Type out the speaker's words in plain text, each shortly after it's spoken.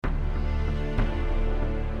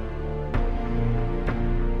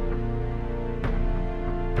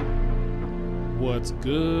What's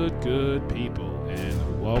good people,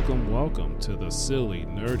 and welcome to the Silly,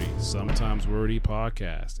 Nerdy, Sometimes Wordy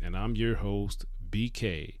podcast. And I'm your host,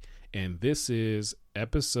 BK, and this is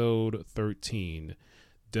episode 13,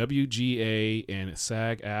 WGA and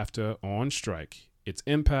SAG-AFTRA on strike, its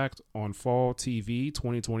impact on fall TV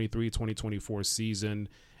 2023-2024 season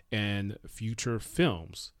and future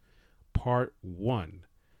films, part 1.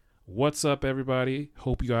 What's up, everybody?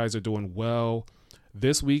 Hope you guys are doing well.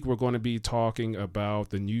 This week, we're going to be talking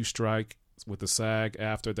about the new strike with the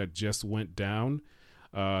SAG-AFTRA that just went down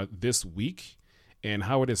this week and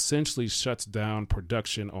how it essentially shuts down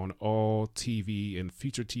production on all TV and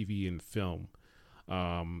feature TV and film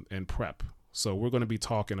and prep. So we're going to be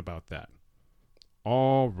talking about that.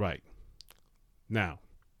 All right. Now,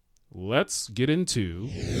 let's get into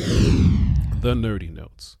the nerdy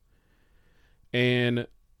notes. And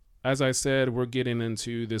as I said, we're getting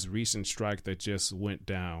into this recent strike that just went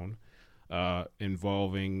down,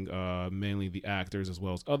 involving mainly the actors as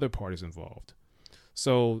well as other parties involved.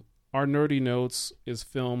 So our nerdy notes is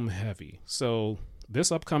film heavy. So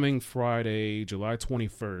this upcoming Friday, July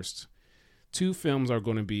 21st, 2 films are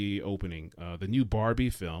going to be opening. The new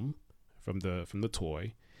Barbie film from the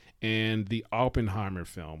toy and the Oppenheimer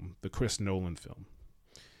film, the Chris Nolan film.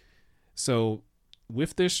 So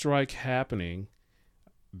with this strike happening,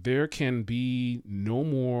 there can be no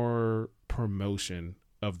more promotion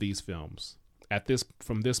of these films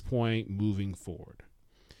from this point moving forward.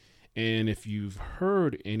 And if you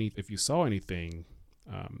saw anything,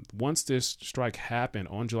 once this strike happened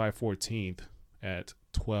on July 14th at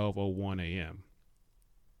 12:01 a.m.,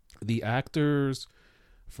 the actors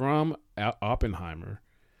from Oppenheimer,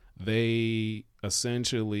 they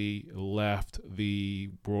essentially left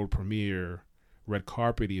the world premiere red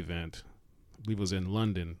carpet event. We was in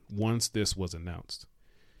London once this was announced,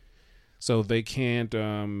 so they can't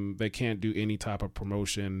do any type of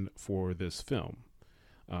promotion for this film.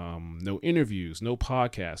 No interviews, no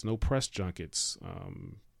podcasts, no press junkets.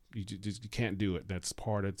 You can't do it. That's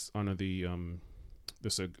it's under the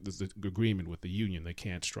this agreement with the union. They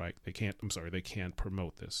can't strike. They can't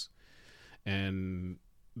promote this. And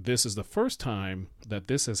this is the first time that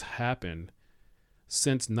this has happened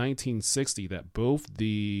since 1960 that both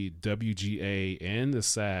the WGA and the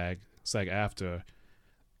SAG-AFTRA,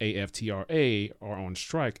 AFTRA are on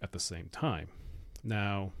strike at the same time.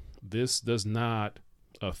 Now, this does not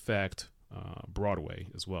affect Broadway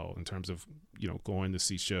as well in terms of, going to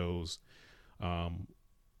see shows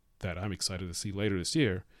that I'm excited to see later this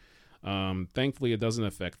year. Thankfully, it doesn't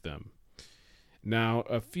affect them. Now,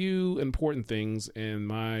 a few important things in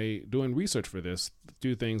my doing research for this,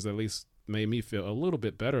 2 things that at least made me feel a little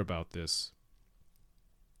bit better about this.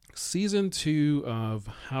 Season 2 of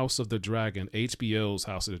House of the Dragon, HBO's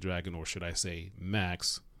House of the Dragon, or should I say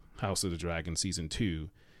Max House of the Dragon Season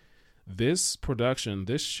 2, this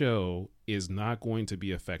show is not going to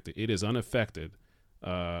be affected. It is unaffected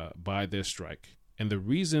by this strike. And the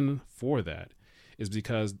reason for that is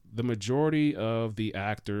because the majority of the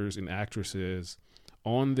actors and actresses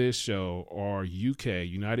on this show are UK,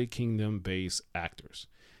 United Kingdom-based actors.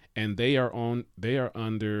 And they are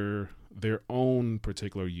under their own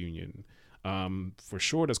particular union. For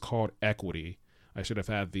short, it's called Equity. I should have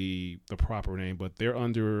had the proper name, but they're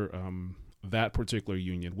under that particular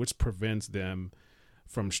union, which prevents them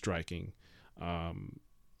from striking. And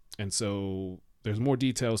so there's more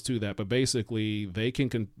details to that, but basically they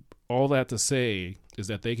can all that to say is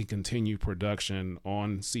that they can continue production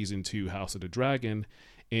on season 2 House of the Dragon,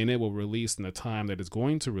 and it will release in the time that it's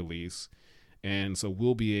going to release. And so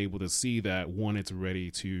we'll be able to see that when it's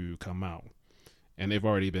ready to come out. And they've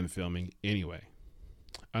already been filming anyway.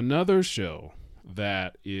 Another show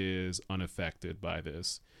that is unaffected by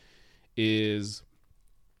this is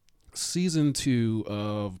season 2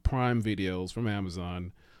 of Prime Videos from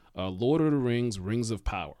Amazon, Lord of the Rings, Rings of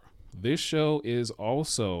Power. This show is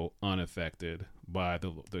also unaffected by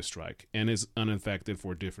the strike and is unaffected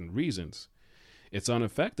for different reasons. It's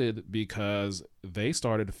unaffected because they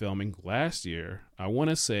started filming last year, I want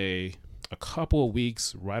to say a couple of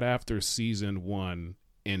weeks right after season 1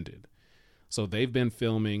 ended. So they've been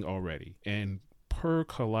filming already. And per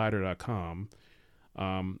Collider.com,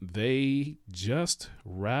 they just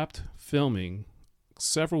wrapped filming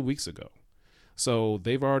several weeks ago. So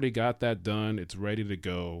they've already got that done. It's ready to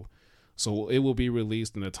go. So it will be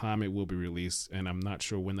released in the time it will be released. And I'm not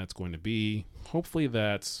sure when that's going to be. Hopefully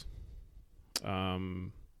that's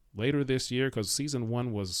later this year, because season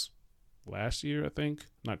 1 was last year, I think.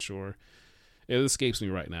 Not sure. It escapes me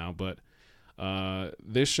right now, but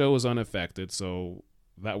this show is unaffected, so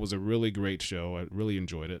that was a really great show. I really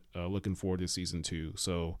enjoyed it. Looking forward to season 2.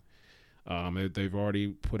 So They've already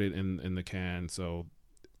put it in the can. So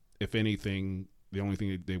if anything, the only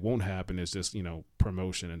thing that won't happen is just,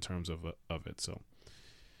 promotion in terms of it. So,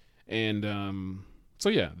 and so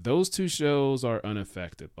yeah, those two shows are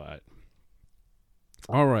unaffected by it.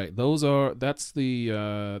 All right, that's the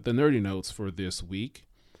nerdy notes for this week.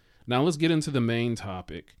 Now let's get into the main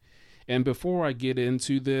topic. And before I get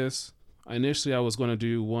into this, initially I was going to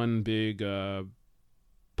do one big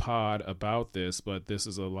pod about this, but this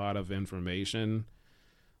is a lot of information.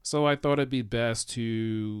 So I thought it'd be best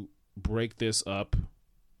to break this up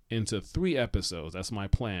into 3 episodes. That's my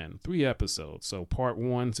plan. 3 episodes. So part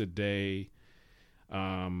 1 today,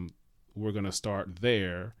 we're going to start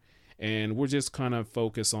there. And we're just kind of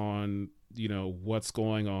focus on, what's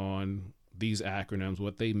going on, these acronyms,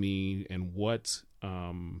 what they mean, and what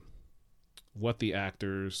the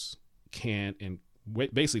actors can't, and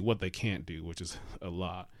basically what they can't do, which is a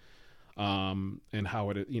lot, and how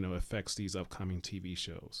it affects these upcoming TV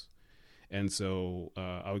shows. And so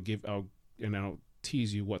I'll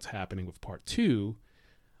tease you what's happening with part 2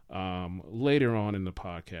 later on in the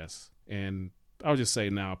podcast. And I'll just say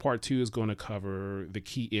now, part 2 is going to cover the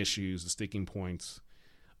key issues, the sticking points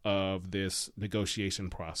of this negotiation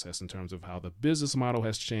process in terms of how the business model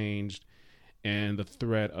has changed, and the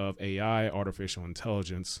threat of AI, artificial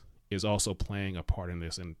intelligence, is also playing a part in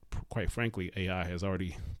this. And quite frankly, AI has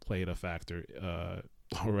already played a factor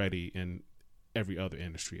already in every other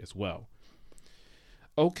industry as well.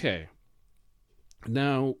 Okay,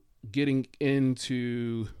 now getting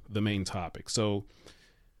into the main topic. So,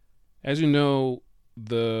 as you know,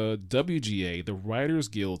 the WGA, the Writers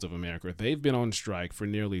Guilds of America, they've been on strike for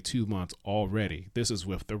nearly 2 months already. This is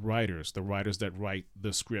with the writers that write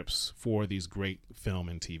the scripts for these great film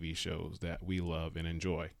and TV shows that we love and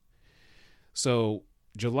enjoy. So,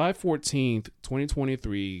 July 14th,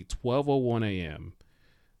 2023, 12:01 a.m.,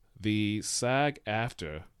 the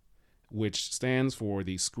SAG-AFTRA, which stands for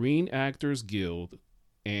the Screen Actors Guild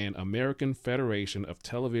and American Federation of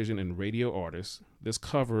Television and Radio Artists. This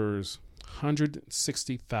covers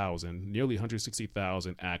nearly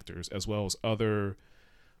 160,000 actors, as well as other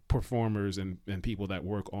performers and people that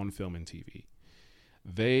work on film and TV.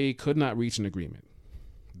 They could not reach an agreement.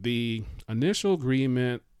 The initial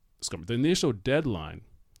deadline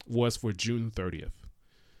was for June 30th,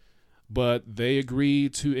 but they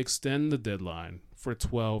agreed to extend the deadline for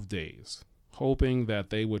 12 days, hoping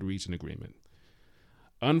that they would reach an agreement.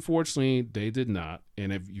 Unfortunately, they did not.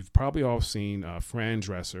 And if you've probably all seen Fran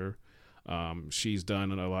Dresser, she's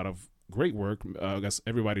done a lot of great work. I guess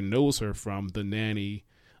everybody knows her from the Nanny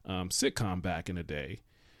sitcom back in the day.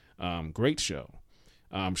 Great show.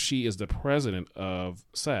 She is the president of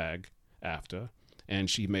SAG-AFTRA, and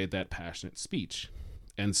she made that passionate speech.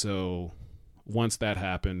 And so once that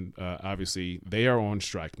happened, obviously they are on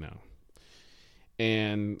strike now.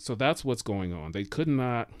 And so that's what's going on. They could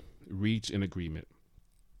not reach an agreement.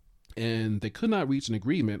 And they could not reach an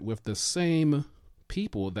agreement with the same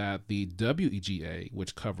people that the WGA,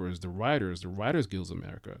 which covers the Writers Guilds of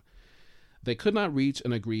America, they could not reach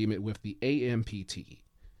an agreement with the AMPT,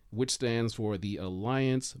 which stands for the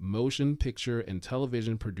Alliance Motion Picture and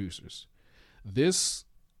Television Producers. This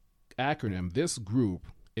acronym, this group,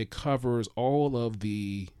 it covers all of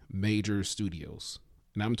the major studios.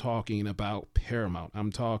 And I'm talking about Paramount.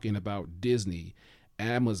 I'm talking about Disney,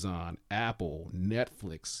 Amazon, Apple,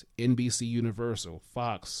 Netflix, NBC Universal,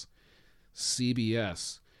 Fox,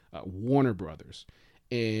 CBS, Warner Brothers,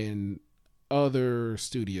 and other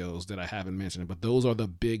studios that I haven't mentioned, but those are the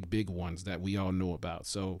big ones that we all know about.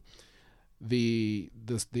 So they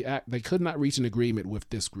could not reach an agreement with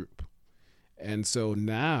this group. And so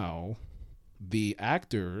now the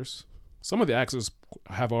actors, some of the actors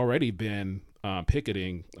have already been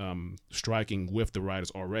picketing, striking with the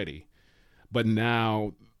writers already. But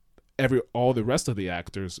now all the rest of the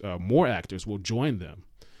actors, more actors will join them.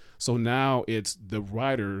 So now it's the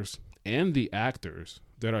writers and the actors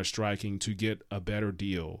that are striking to get a better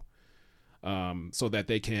deal, so that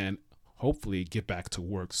they can hopefully get back to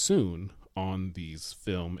work soon on these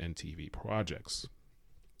film and TV projects.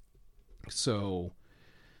 So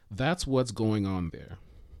that's what's going on there.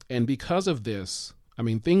 And because of this, I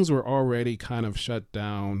mean, things were already kind of shut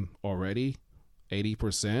down already,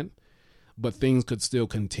 80%. But things could still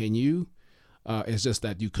continue. It's just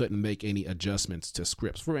that you couldn't make any adjustments to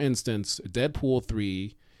scripts. For instance, Deadpool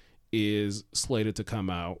 3 is slated to come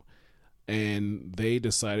out, and they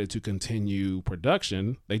decided to continue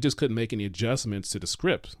production. They just couldn't make any adjustments to the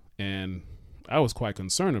script. And I was quite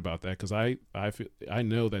concerned about that, because I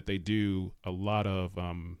know that they do a lot of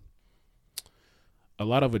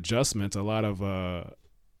adjustments, a lot of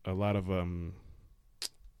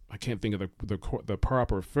I can't think of the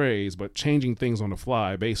proper phrase, but changing things on the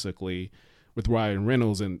fly, basically, with Ryan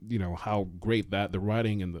Reynolds, and how great that the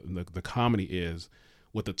writing and the comedy is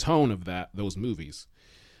with the tone of those movies.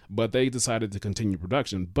 But they decided to continue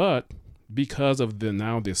production, but because of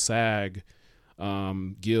the SAG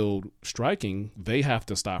guild striking, they have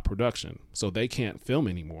to stop production, so they can't film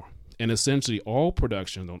anymore. And essentially, all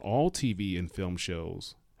production on all TV and film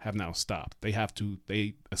shows have now stopped.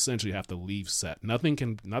 They essentially have to leave set. Nothing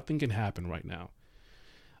can happen right now.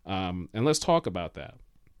 And let's talk about that.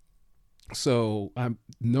 So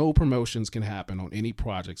no promotions can happen on any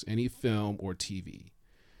projects, any film or TV,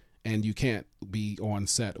 and you can't be on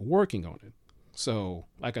set working on it. So,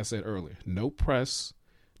 like I said earlier, no press,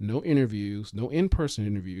 no interviews, no in-person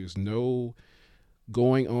interviews, no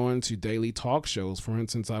going on to daily talk shows. For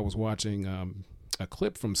instance, I was watching a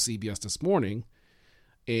clip from CBS this morning,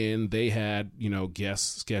 and they had,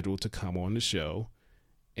 guests scheduled to come on the show.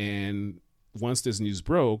 And once this news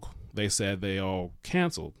broke, they said they all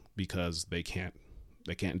canceled because they can't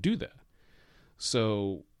do that.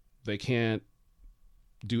 So they can't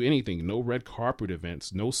do anything. No red carpet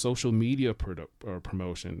events, no social media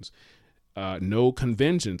promotions, no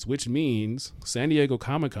conventions, which means San Diego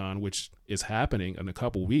Comic-Con, which is happening in a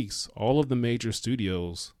couple weeks, all of the major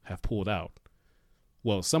studios have pulled out.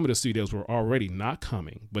 Well, some of the studios were already not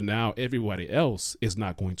coming, but now everybody else is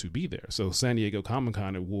not going to be there. So San Diego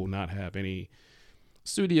Comic-Con will not have any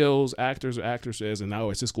studios, actors or actresses, and now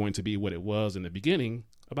it's just going to be what it was in the beginning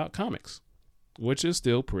about comics, which is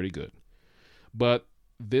still pretty good. But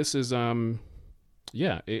this is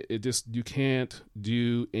it just, you can't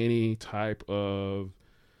do any type of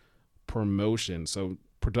promotion. So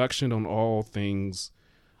production on all things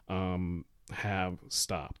have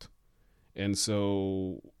stopped. And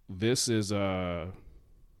so this is not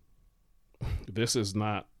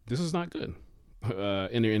good.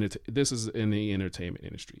 This is in the entertainment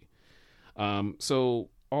industry. So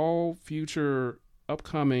all future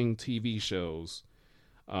upcoming TV shows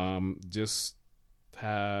just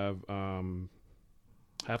have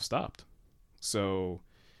stopped. So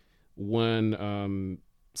when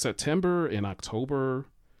September and October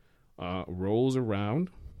rolls around,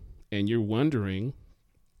 and you're wondering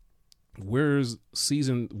where's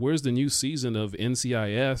the new season of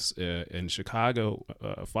NCIS and Chicago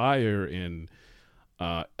Fire and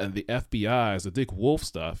the FBI's, the Dick Wolf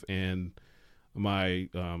stuff, and my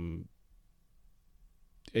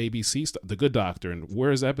ABC stuff, The Good Doctor, and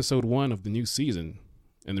where's episode 1 of the new season?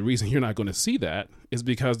 And the reason you're not going to see that is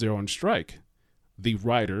because they're on strike, the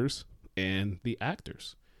writers and the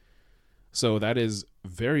actors. So that is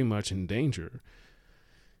very much in danger.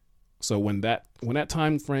 So when that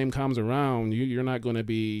time frame comes around, you're not going to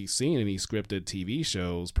be seeing any scripted TV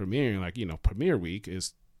shows premiering. Like, Premiere Week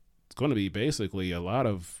is going to be basically a lot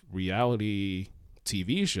of reality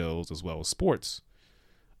TV shows as well as sports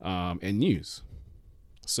and news.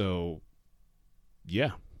 So,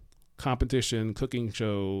 yeah, competition, cooking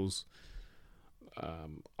shows,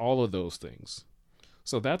 all of those things.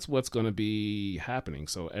 So that's what's going to be happening.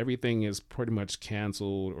 So everything is pretty much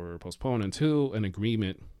canceled or postponed until an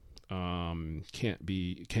agreement can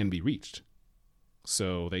be reached.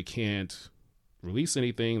 So they can't release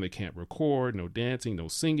anything. They can't record, no dancing, no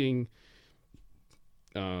singing,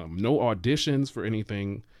 no auditions for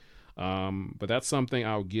anything. But that's something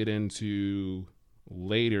I'll get into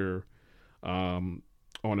later on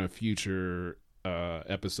a future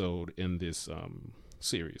episode in this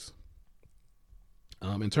series.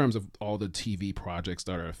 In terms of all the TV projects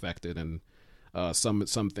that are affected, and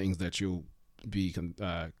some things that you'll be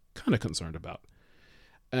kind of concerned about.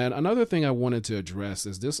 And another thing I wanted to address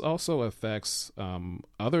is this also affects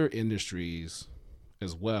other industries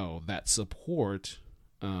as well that support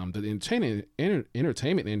the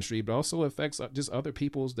entertainment industry, but also affects just other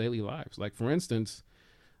people's daily lives. Like, for instance,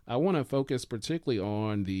 I want to focus particularly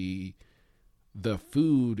on the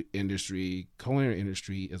food industry, culinary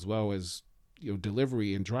industry, as well as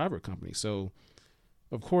delivery and driver companies. So,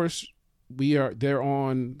 of course, they're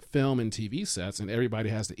on film and TV sets, and everybody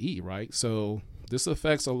has to eat, right? So this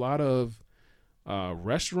affects a lot of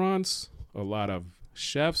restaurants, a lot of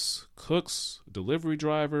chefs, cooks, delivery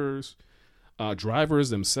drivers,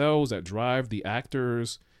 drivers themselves that drive the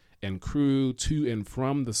actors and crew to and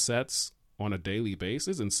from the sets on a daily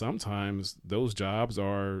basis. And sometimes those jobs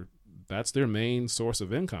that's their main source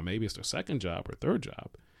of income. Maybe it's their second job or third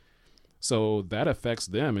job. So that affects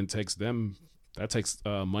them and takes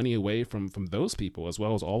money away from those people, as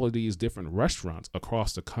well as all of these different restaurants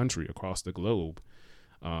across the country, across the globe.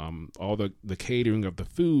 All the catering of the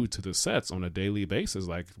food to the sets on a daily basis.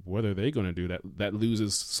 Like, what are they going to do? That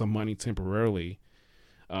loses some money temporarily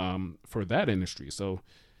for that industry. So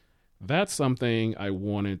that's something I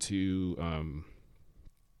wanted to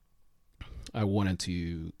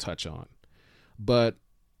touch on. But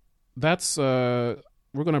that's we're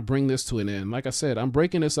going to bring this to an end. Like I said, I'm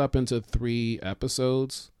breaking this up into 3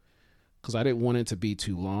 episodes because I didn't want it to be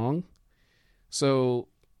too long. So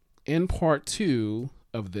in part 2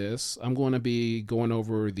 of this, I'm going to be going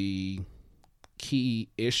over the key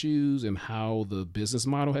issues and how the business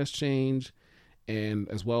model has changed, and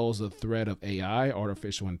as well as the threat of AI,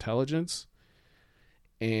 artificial intelligence.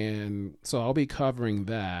 And so I'll be covering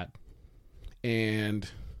that. And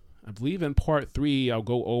I believe in part 3, I'll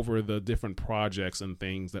go over the different projects and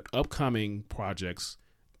things, that upcoming projects,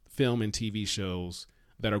 film and TV shows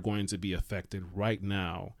that are going to be affected right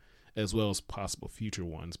now, as well as possible future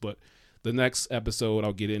ones. But the next episode,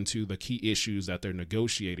 I'll get into the key issues that they're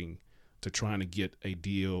negotiating to trying to get a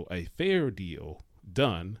deal, a fair deal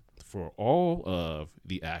done for all of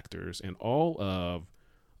the actors and all of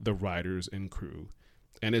the writers and crew.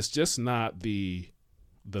 And it's just not the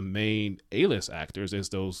main A-list actors, it's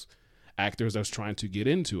those actors that's trying to get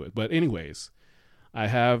into it. But anyways, I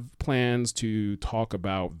have plans to talk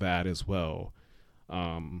about that as well.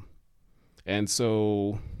 And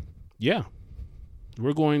so, yeah,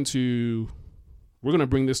 we're going to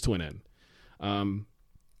bring this to an end.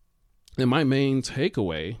 And my main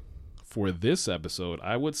takeaway for this episode,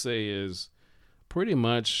 I would say, is pretty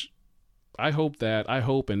much, I hope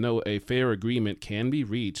and know a fair agreement can be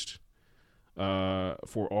reached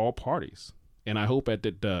for all parties. And I hope that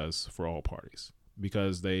it does for all parties,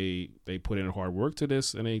 because they put in hard work to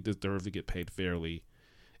this, and they deserve to get paid fairly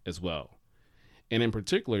as well. And in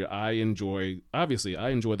particular, I enjoy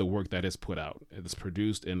the work that is put out. It's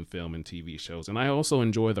produced in film and TV shows. And I also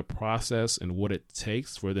enjoy the process and what it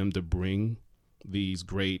takes for them to bring these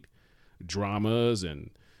great dramas and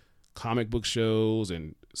comic book shows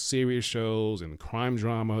and serious shows and crime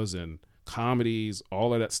dramas and comedies,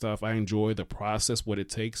 all of that stuff. I enjoy the process, what it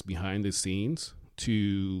takes behind the scenes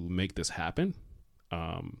to make this happen.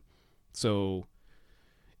 So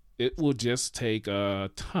it will just take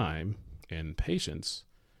time and patience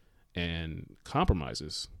and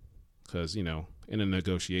compromises, because, in a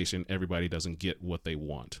negotiation, everybody doesn't get what they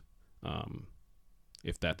want.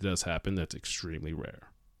 If that does happen, that's extremely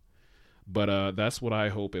rare. But that's what I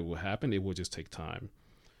hope it will happen. It will just take time.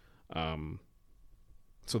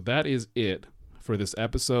 So that is it for this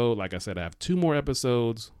episode. Like I said, I have 2 more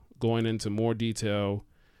episodes going into more detail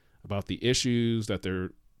about the key issues that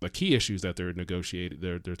they're negotiating,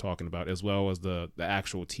 they're talking about, as well as the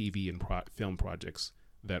actual TV and film projects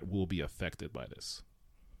that will be affected by this.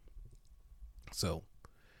 So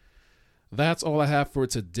that's all I have for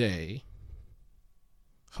today.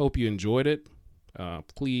 Hope you enjoyed it.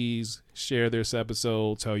 Please share this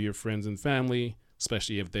episode, tell your friends and family,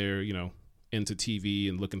 especially if they're, into TV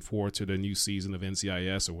and looking forward to the new season of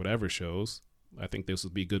NCIS or whatever shows. I think this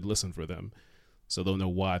would be a good listen for them, so they'll know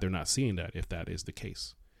why they're not seeing that, if that is the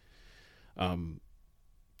case.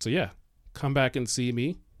 So yeah, come back and see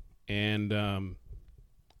me. And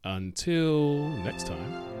until next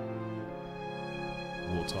time,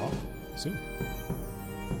 we'll talk soon.